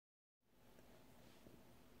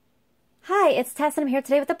it's Tess, and I'm here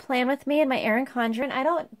today with a plan with me and my Erin Condren. I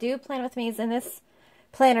don't do plan with me's in this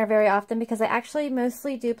planner very often because I actually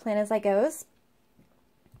mostly do plan as I goes.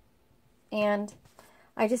 And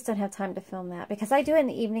I just don't have time to film that because I do it in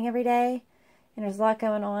the evening every day and there's a lot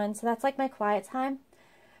going on. So that's like my quiet time.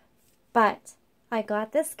 But I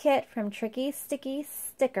got this kit from Tricky Sticky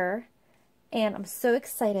Sticker and I'm so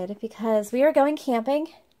excited because we are going camping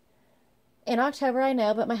in October, I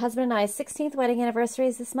know, but my husband and I's 16th wedding anniversary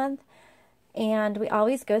is this month. And we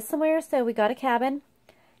always go somewhere, so we got a cabin.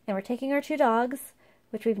 And we're taking our 2 dogs,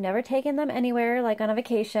 which we've never taken them anywhere, like on a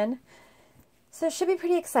vacation. So it should be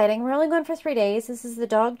pretty exciting. We're only going for 3 days. This is the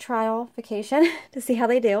dog trial vacation to see how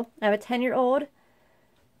they do. I have a 10-year-old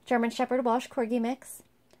German Shepherd Welsh Corgi mix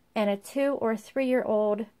and a 2- or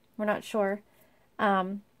 3-year-old, we're not sure,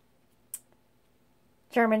 German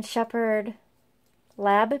Shepherd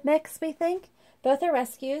Lab mix, we think. Both are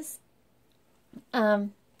rescues.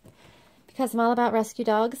 Because I'm all about rescue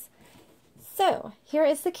dogs. So, here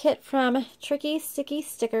is the kit from Tricky Sticky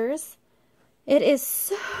Stickers. It is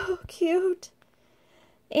so cute.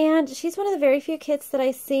 And she's one of the very few kits that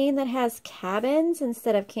I've seen that has cabins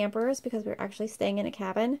instead of campers because we're actually staying in a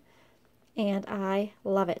cabin. And I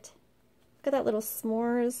love it. Look at that little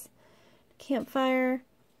s'mores campfire.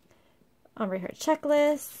 Ombre heart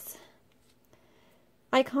checklists.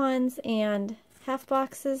 Icons and half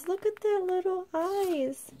boxes. Look at their little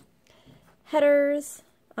eyes. Headers,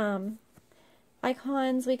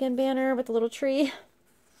 icons, weekend banner with a little tree,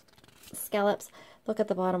 scallops. Look at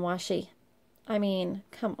the bottom washi. I mean,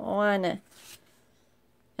 come on.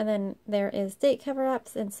 And then there is date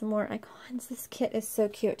cover-ups and some more icons. This kit is so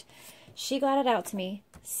cute. She got it out to me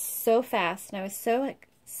so fast, and I was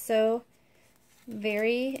so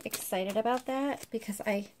very excited about that because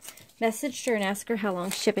I messaged her and asked her how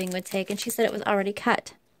long shipping would take, and she said it was already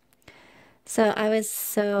cut. So I was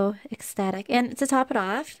so ecstatic. And to top it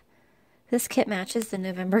off, this kit matches the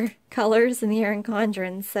November colors in the Erin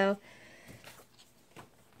Condren. So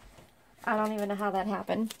I don't even know how that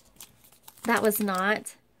happened. That was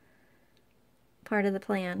not part of the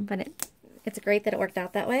plan, but it's great that it worked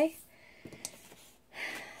out that way.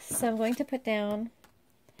 So I'm going to put down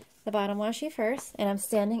the bottom washi first, and I'm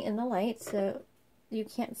standing in the light so you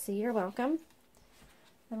can't see. You're welcome.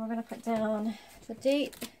 Then we're going to put down the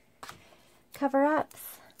date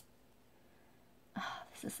cover-ups. Oh,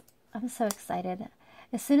 I'm so excited.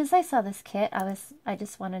 As soon as I saw this kit, I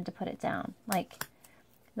just wanted to put it down. Like,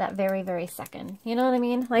 that very, very second. You know what I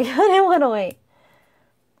mean? Like, I didn't want to wait.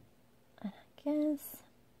 And I guess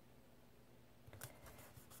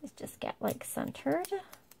let's just get, like, centered.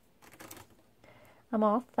 I'm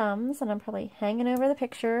all thumbs, and I'm probably hanging over the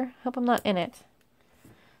picture. Hope I'm not in it.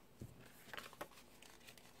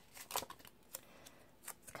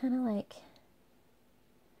 It's kind of like,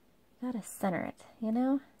 gotta center it, you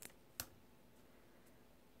know?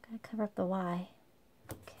 Gotta cover up the Y.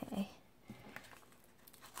 Okay.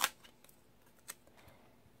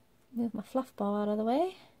 Move my fluff ball out of the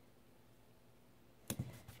way.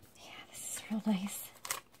 Yeah, this is real nice.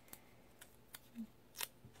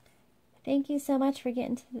 Thank you so much for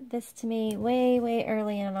getting this to me way, way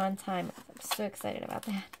early and on time. I'm so excited about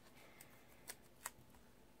that.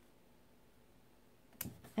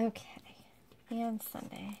 Okay. And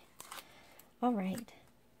Sunday. All right.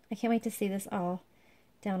 I can't wait to see this all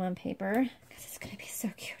down on paper because it's going to be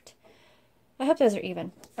so cute. I hope those are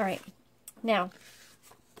even. All right. Now,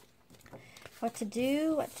 what to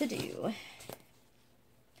do, I think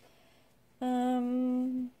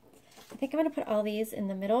I'm going to put all these in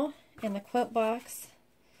the middle in the quote box,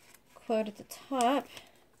 quote at the top.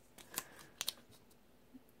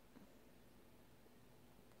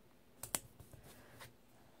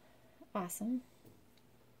 Awesome.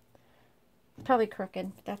 Probably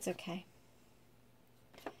crooked, but that's okay.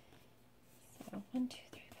 So 1, 2,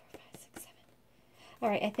 3, 4, 5, 6, 7. All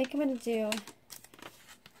right, I think I'm going to do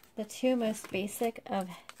the 2 most basic of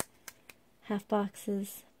half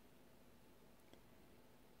boxes.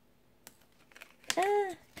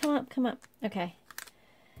 Come up. Okay.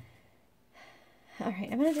 All right,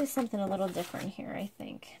 I'm going to do something a little different here, I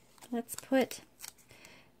think. Let's put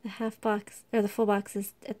the half box, or the full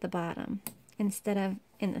boxes at the bottom instead of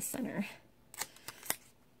in the center.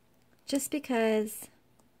 Just because,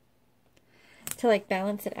 to like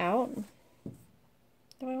balance it out.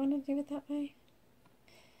 Do I want to do it that way?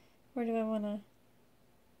 Or do I want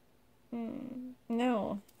to?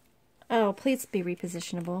 No. Oh, please be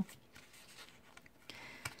repositionable.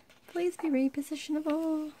 Please be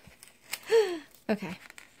repositionable. Okay.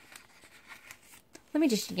 Let me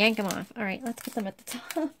just yank them off. All right, let's put them at the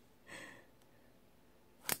top.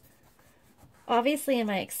 obviously in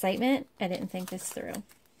my excitement, I didn't think this through.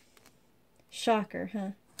 Shocker,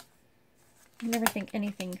 huh? I never think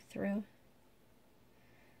anything through.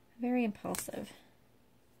 Very impulsive.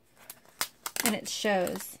 And it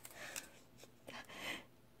shows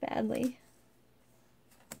badly.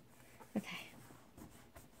 Okay.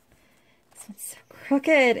 This one's so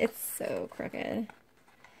crooked. It's so crooked.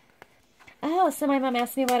 Oh, so my mom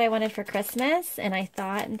asked me what I wanted for Christmas, and I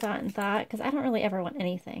thought and thought and thought, because I don't really ever want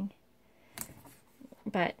anything.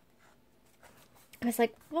 But I was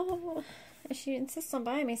like, well, if she insists on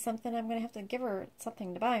buying me something, I'm going to have to give her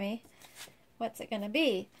something to buy me. What's it going to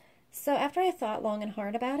be? So after I thought long and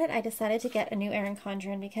hard about it, I decided to get a new Erin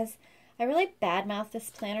Condren because I really badmouthed this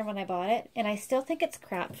planner when I bought it, and I still think it's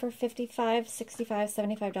crap for $55, $65,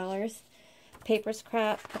 $75. Paper's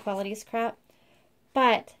crap, the quality's crap,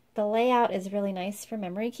 but the layout is really nice for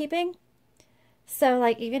memory keeping. So,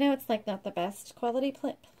 like, even though it's, like, not the best quality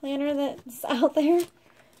planner that's out there,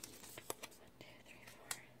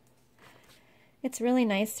 it's really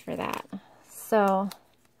nice for that. So,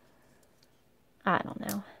 I don't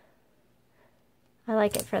know. I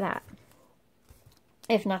like it for that,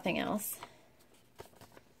 if nothing else.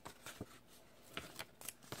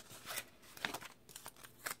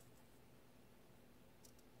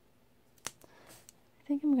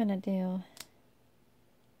 I think I'm gonna do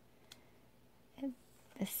it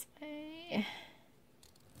this way.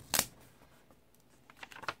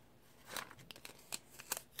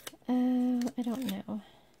 I don't know.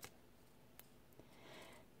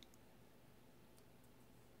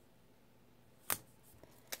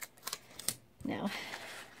 No.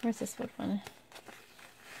 Where's this wood one?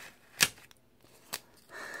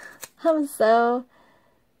 I'm so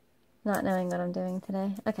not knowing what I'm doing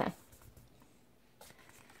today. Okay.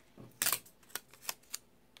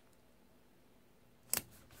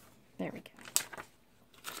 There we go.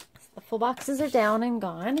 So the full boxes are down and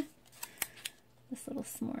gone. This little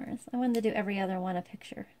s'mores. I wanted to do every other one a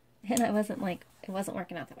picture. And I wasn't like, it wasn't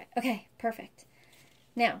working out that way. Okay, perfect.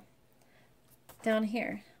 Now, down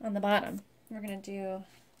here on the bottom, we're going to do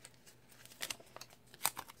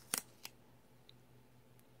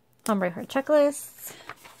ombre heart checklists.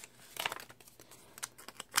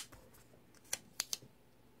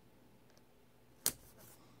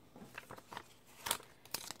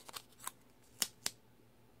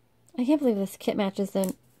 I can't believe this kit matches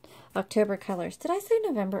the October colors. Did I say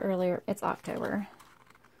November earlier? It's October.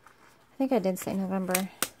 I think I did say November.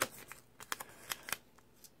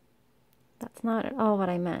 That's not at all what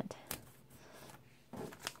I meant.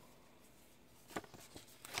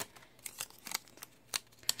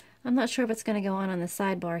 I'm not sure what's going to go on the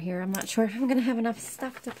sidebar here. I'm not sure if I'm going to have enough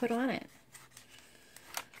stuff to put on it.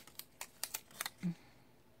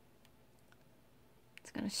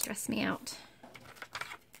 It's going to stress me out.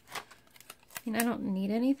 I mean, I don't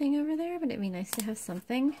need anything over there, but it'd be nice to have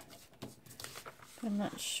something. But I'm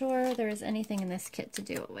not sure there is anything in this kit to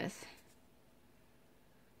do it with.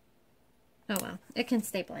 Oh well, it can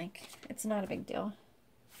stay blank. It's not a big deal.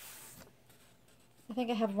 I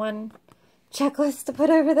think I have one checklist to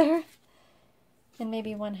put over there. And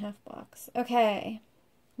maybe one half box. Okay,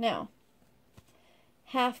 now,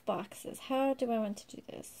 half boxes. How do I want to do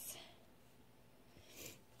this?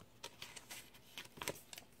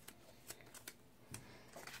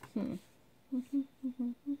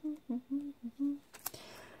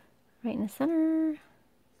 Right in the center.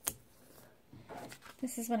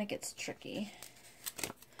 This is when it gets tricky.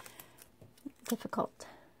 Difficult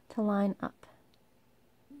to line up.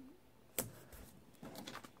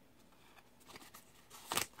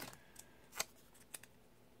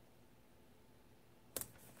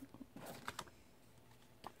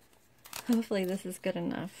 Hopefully this is good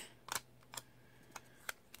enough.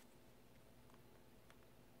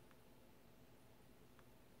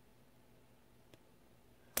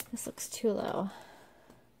 This looks too low.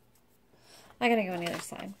 I gotta go on the other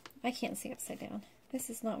side. I can't see upside down. This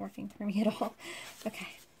is not working for me at all. Okay.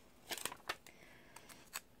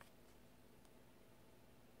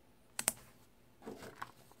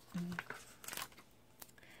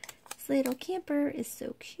 This little camper is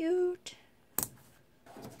so cute.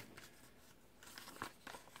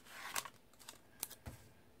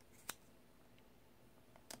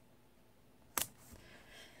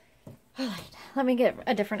 All right, let me get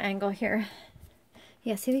a different angle here.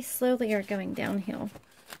 Yeah, see, these slowly are going downhill.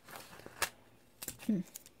 All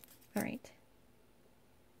right.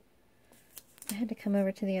 I had to come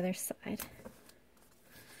over to the other side.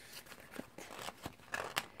 Perfect.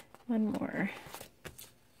 One more.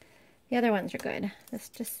 The other ones are good. It's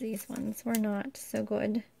just these ones were not so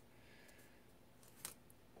good.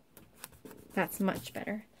 That's much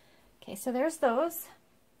better. Okay, so there's those.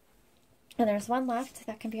 And there's one left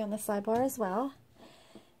that can be on the sidebar as well.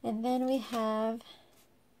 And then we have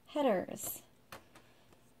headers.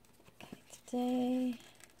 Okay, today,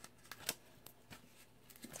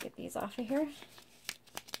 let's get these off of here.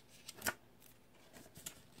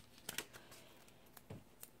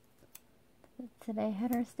 Today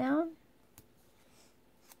headers down.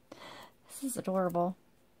 This is adorable.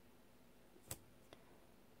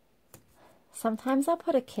 Sometimes I'll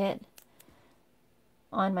put a kit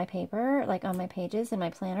on my paper, like on my pages in my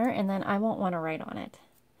planner, and then I won't want to write on it.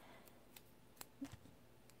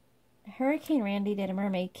 Hurricane Randy did a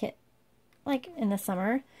mermaid kit like in the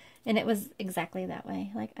summer, and it was exactly that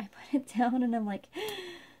way. Like I put it down and I'm like,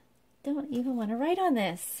 don't even want to write on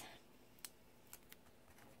this.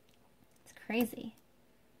 It's crazy.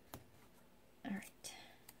 All right.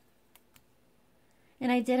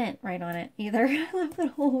 And I didn't write on it either. I left the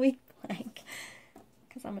whole week blank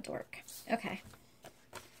because I'm a dork. Okay.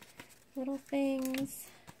 Little things.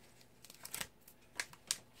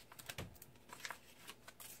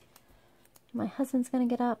 My husband's gonna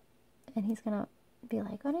get up and he's gonna be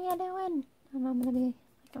like, what are you doing? And I'm gonna be like,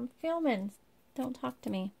 I'm filming. Don't talk to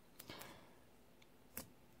me.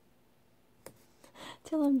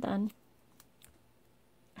 Till I'm done.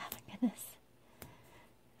 Oh my goodness.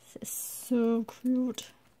 This is so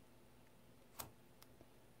cute.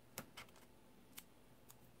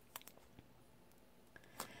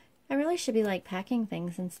 I really should be like packing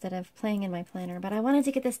things instead of playing in my planner, but I wanted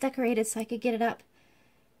to get this decorated so I could get it up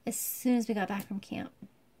as soon as we got back from camp.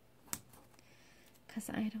 Because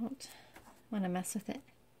I don't want to mess with it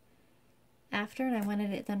after, and I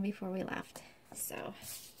wanted it done before we left. So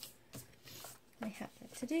I have the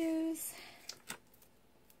to-dos.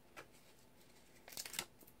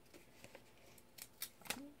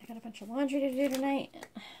 I got a bunch of laundry to do tonight.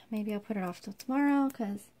 Maybe I'll put it off till tomorrow,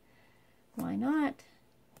 because why not?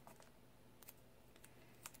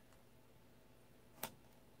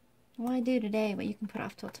 Why do today what you can put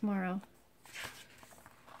off till tomorrow?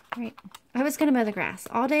 Right. I was going to mow the grass.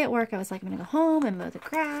 All day at work, I was like, I'm going to go home and mow the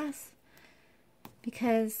grass.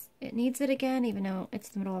 Because it needs it again, even though it's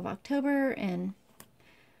the middle of October, and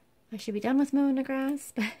I should be done with mowing the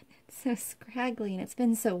grass, but it's so scraggly, and it's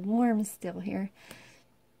been so warm still here.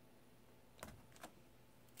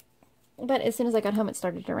 But as soon as I got home, it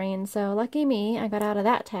started to rain, so lucky me, I got out of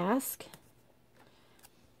that task.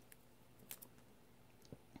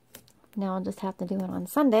 Now I'll just have to do it on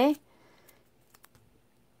Sunday.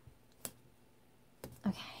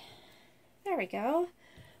 Okay, there we go.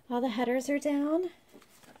 All the headers are down.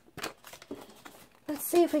 Let's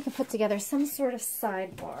see if we can put together some sort of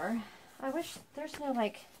sidebar. I wish there's no,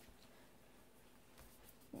 like,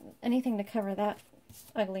 anything to cover that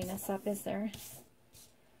ugliness up, is there?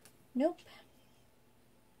 Nope.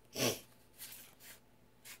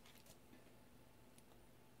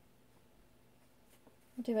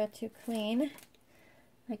 Do it to clean,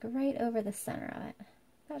 like right over the center of it.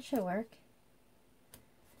 That should work.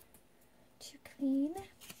 To clean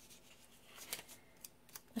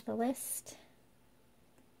with a list.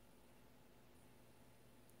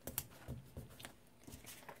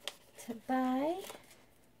 To buy.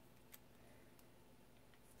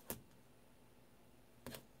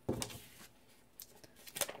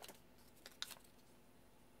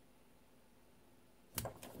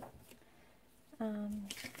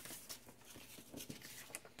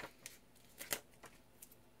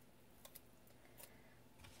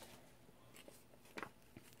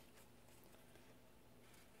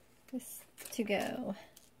 This to go.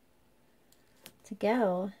 To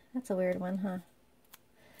go? That's a weird one, huh?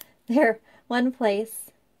 There, one place.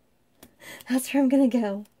 That's where I'm gonna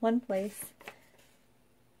go. One place.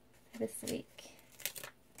 This week.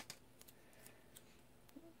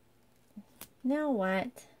 Now what?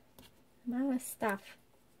 I'm out of stuff.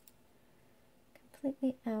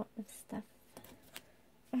 Completely out of stuff.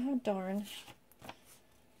 Oh, darn.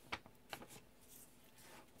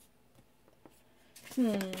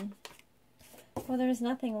 Well, there's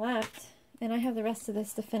nothing left, and I have the rest of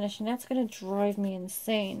this to finish, and that's going to drive me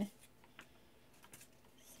insane.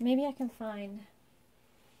 So maybe I can find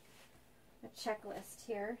a checklist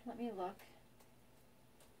here. Let me look.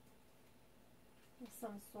 Of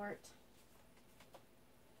some sort.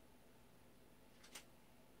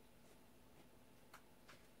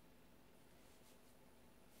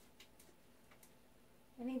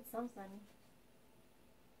 I need something.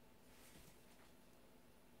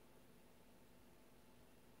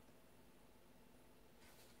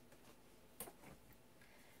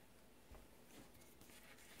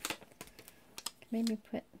 Maybe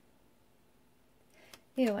put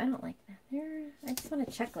Ew, I don't like that. I just want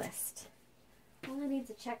a checklist. All I need is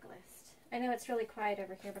a checklist. I know it's really quiet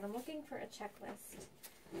over here, but I'm looking for a checklist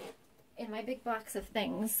in my big box of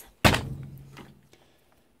things.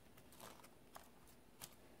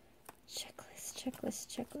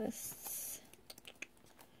 Checklists.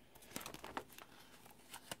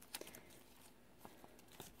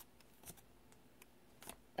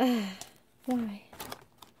 Why?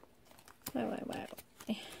 Why?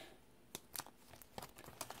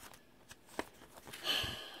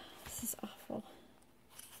 This is awful.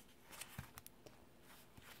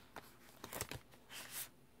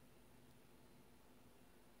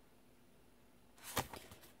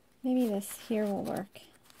 Maybe this here will work.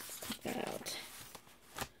 Let's take that out.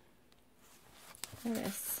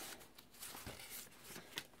 This.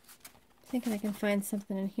 I'm thinking I can find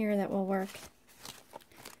something in here that will work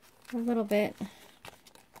a little bit.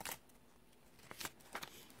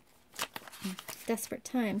 Desperate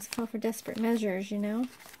times call for desperate measures, you know.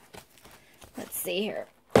 Let's see here.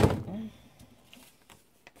 How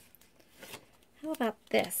about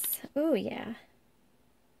this? Oh, yeah.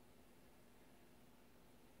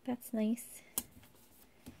 That's nice.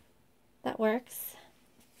 That works.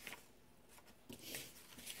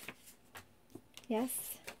 Yes.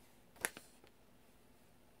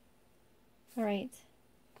 All right.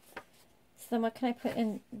 So then what can I put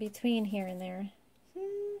in between here and there?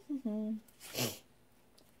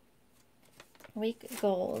 Week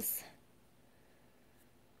goals.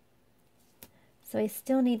 So I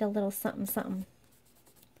still need a little something.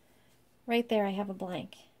 Right there I have a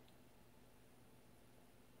blank.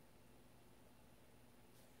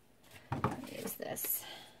 I'll use this.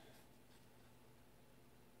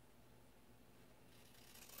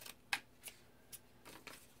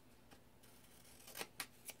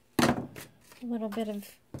 A little bit of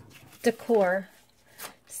decor.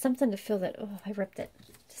 Something to fill that, oh, I ripped it.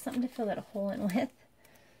 Just something to fill that hole in with.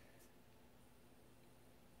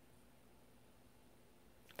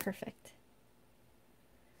 Perfect.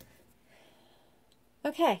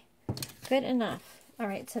 Okay, good enough. All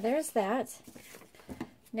right, so there's that.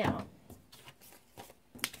 Now,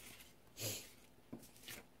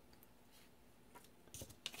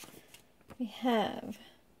 we have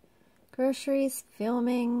groceries,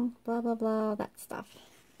 filming, blah, blah, blah, that stuff.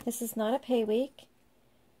 This is not a pay week.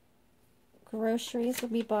 Groceries will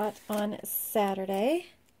be bought on Saturday.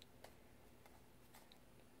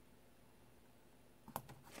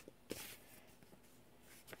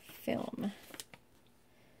 Film. I'm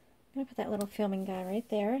going to put that little filming guy right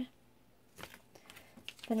there.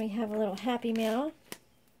 Then we have a little Happy Meal.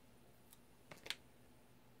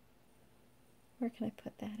 Where can I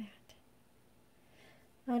put that at?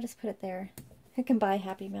 I'll just put it there. I can buy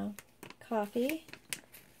Happy Meal. Coffee.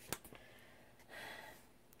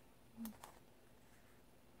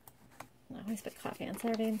 I always put coffee on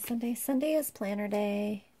Saturday and Sunday. Sunday is planner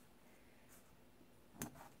day.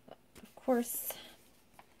 Of course.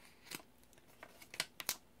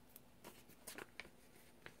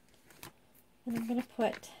 And I'm going to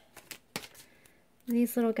put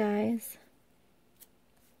these little guys.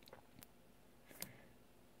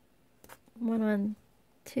 One on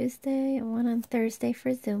Tuesday and one on Thursday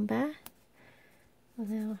for Zumba.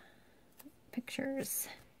 Although, pictures.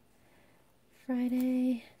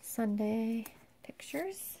 Friday, Sunday,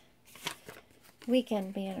 pictures.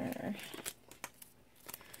 Weekend banner.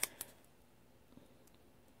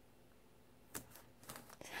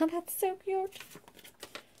 Oh, that's so cute.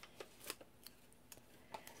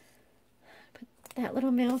 Put that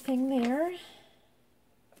little mail thing there.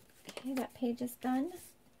 Okay, that page is done.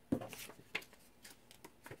 I'm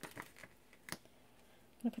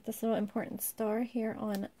going to put this little important star here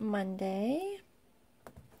on Monday.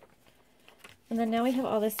 And then now we have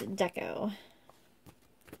all this deco,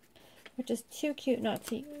 which is too cute not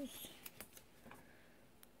to use.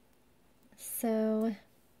 So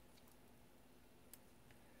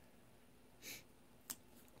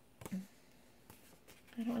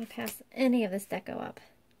I don't want to pass any of this deco up.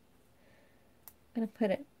 I'm going to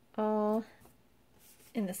put it all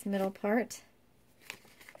in this middle part.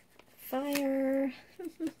 Fire.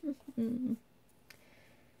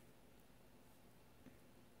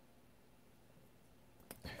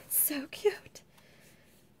 So cute.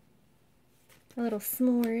 A little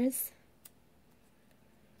s'mores.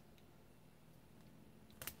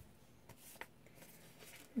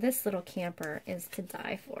 This little camper is to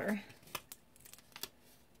die for.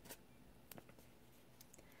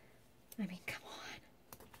 I mean, come on.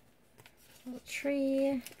 Little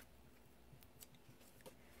tree.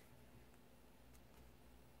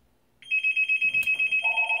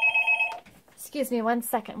 Excuse me 1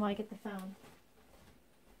 second while I get the phone.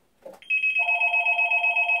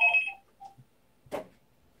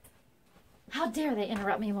 How dare they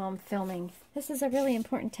interrupt me while I'm filming? This is a really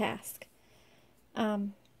important task.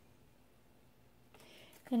 And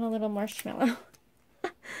a little marshmallow. Oh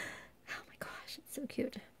my gosh, it's so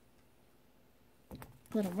cute. A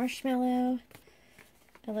little marshmallow,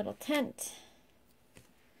 a little tent.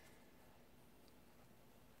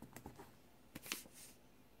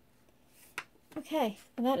 Okay,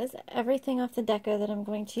 and that is everything off the deco that I'm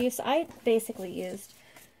going to use. So I basically used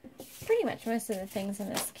pretty much most of the things in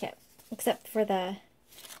this kit, except for the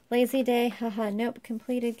lazy day, haha, nope,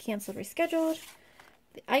 completed, canceled, rescheduled.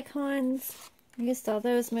 The icons, used all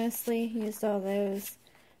those mostly, used all those,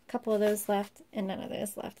 a couple of those left, and none of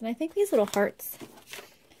those left. And I think these little hearts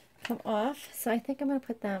come off, so I think I'm going to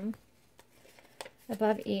put them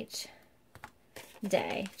above each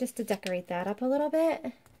day, just to decorate that up a little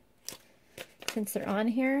bit. Since they're on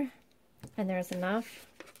here, and there's enough,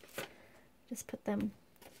 just put them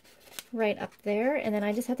right up there, and then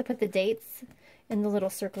I just have to put the dates in the little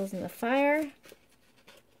circles in the fire,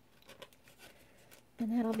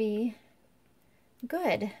 and that'll be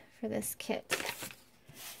good for this kit.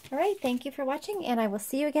 Alright, thank you for watching, and I will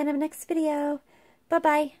see you again in the next video.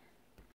 Bye-bye.